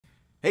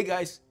Hey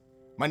guys,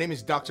 my name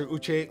is Dr.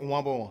 Uche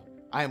Nwambo.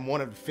 I am one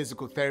of the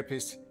physical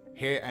therapists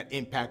here at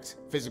Impact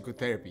Physical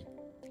Therapy.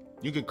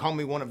 You can call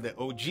me one of the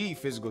OG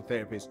physical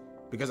therapists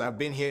because I've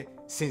been here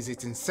since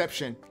its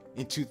inception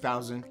in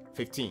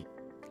 2015.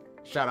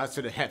 Shout out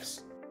to the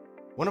HEFs.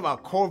 One of our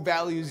core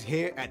values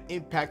here at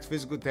Impact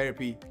Physical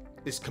Therapy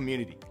is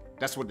community.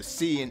 That's what the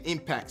C in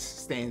Impact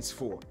stands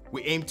for.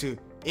 We aim to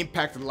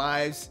impact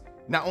lives,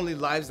 not only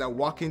lives that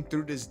walk in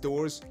through these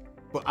doors,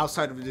 but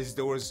outside of these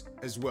doors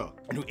as well.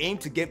 And we aim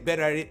to get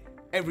better at it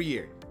every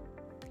year.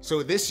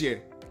 So this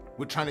year,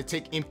 we're trying to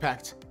take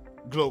impact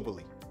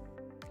globally.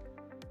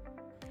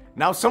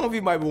 Now, some of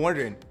you might be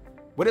wondering,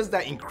 where does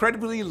that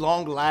incredibly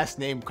long last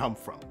name come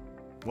from?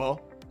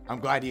 Well, I'm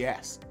glad you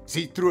asked.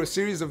 See, through a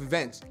series of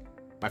events,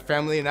 my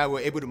family and I were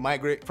able to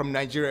migrate from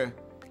Nigeria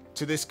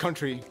to this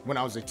country when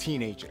I was a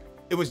teenager.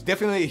 It was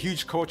definitely a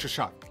huge culture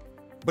shock,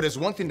 but there's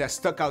one thing that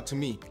stuck out to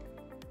me,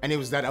 and it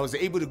was that I was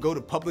able to go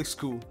to public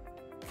school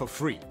for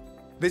free.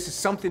 This is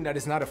something that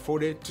is not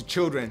afforded to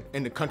children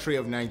in the country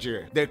of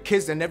Nigeria. There are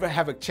kids that never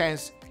have a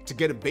chance to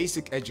get a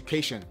basic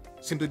education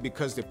simply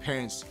because their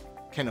parents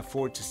can't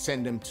afford to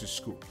send them to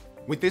school.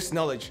 With this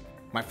knowledge,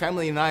 my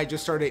family and I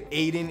just started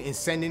aiding in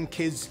sending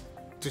kids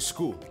to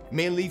school,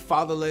 mainly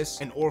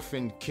fatherless and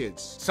orphaned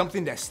kids.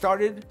 Something that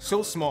started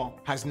so small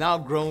has now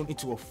grown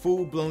into a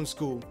full-blown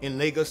school in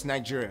Lagos,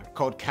 Nigeria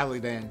called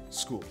Caladan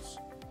Schools.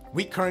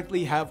 We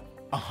currently have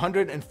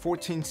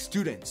 114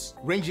 students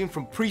ranging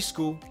from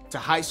preschool to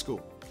high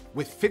school,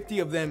 with 50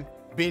 of them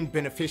being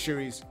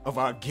beneficiaries of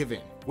our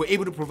giving. We're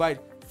able to provide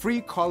free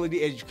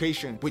quality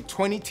education with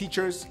 20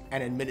 teachers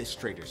and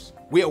administrators.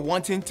 We are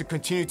wanting to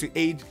continue to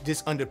aid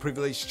these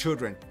underprivileged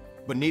children,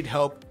 but need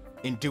help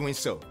in doing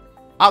so.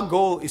 Our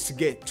goal is to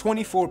get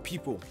 24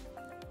 people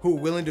who are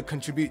willing to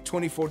contribute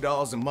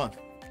 $24 a month.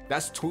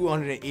 That's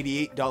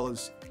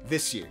 $288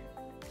 this year.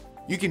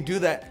 You can do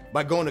that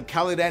by going to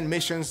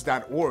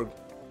caladanmissions.org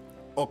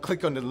or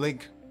click on the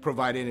link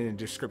provided in the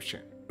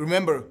description.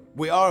 Remember,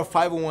 we are a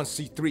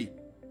 501c3,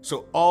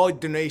 so all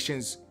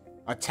donations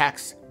are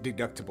tax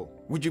deductible.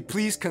 Would you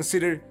please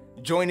consider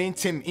joining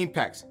Team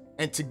Impact,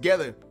 and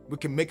together we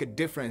can make a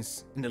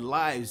difference in the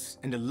lives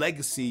and the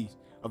legacy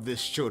of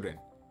these children.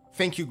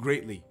 Thank you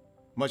greatly.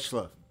 Much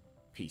love.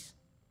 Peace.